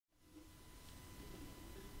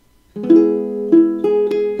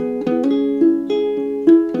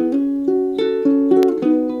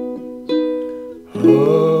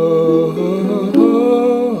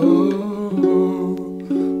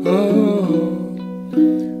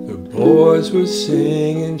stars were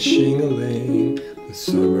singing shing-a-ling the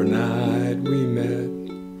summer night we met.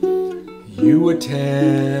 You were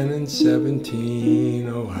 10 and 17,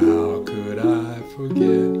 oh how could I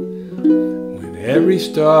forget, when every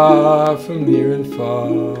star from near and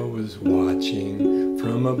far was watching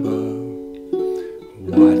from above,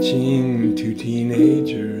 watching two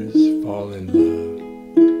teenagers fall in love.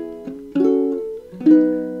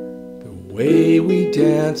 The way we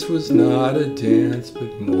danced was not a dance,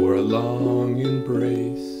 but more a long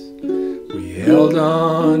embrace. We held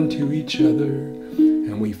on to each other,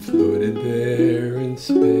 and we floated there in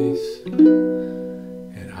space.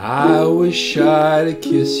 And I was shy to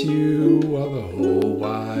kiss you while the whole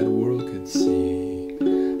wide world could see.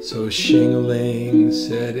 So shing-a-ling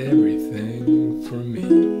said everything for me.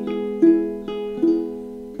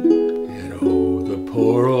 And oh, the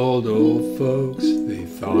poor old folks, they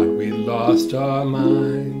thought we'd lost our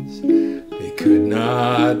minds. They could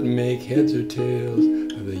not make heads or tails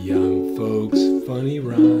of the young folks' funny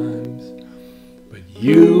rhymes. But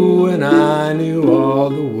you and I knew all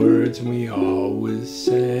the words, and we always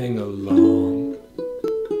sang along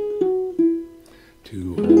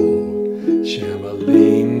to old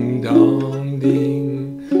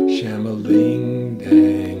Sham-a-ling-dong-ding,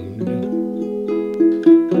 Sham-a-ling-dang.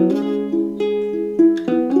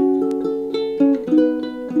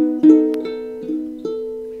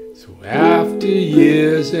 So after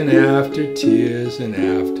years and after tears and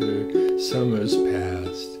after summers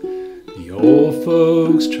passed, the old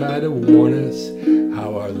folks tried to warn us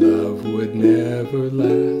how our love would never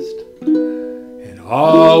last. And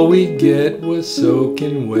all we'd get was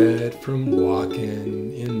soaking wet from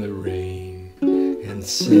walking in the rain and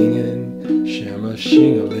singing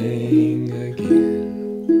sham-a-shing-a-ling again.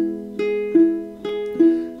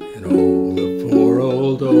 And oh, the poor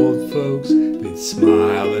old folks, they'd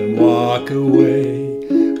smile and walk away,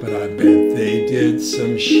 but I bet they did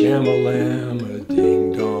some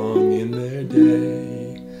sham-a-lam-a-ding-dong in their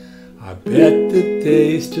day. I bet that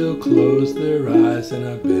they still close their eyes, and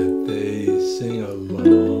I bet they sing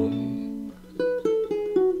along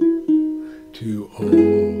to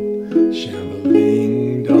old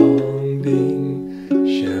Sham-a-ling-dong-ding,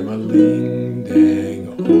 Sham-a-ling-dang.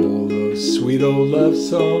 All those sweet old love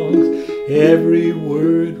songs, every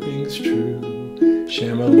word rings true.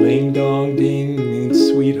 Sham-a-ling-dong-ding means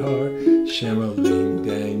sweetheart,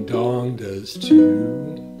 sham-a-ling-dang-dong does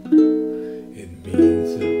too. It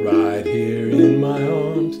means that right here in my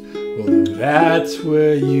arms, well, that's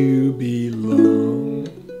where you belong.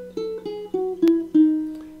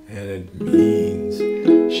 And it means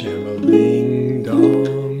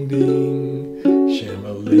sham-a-ling-dong-ding,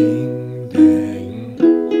 sham-a-ling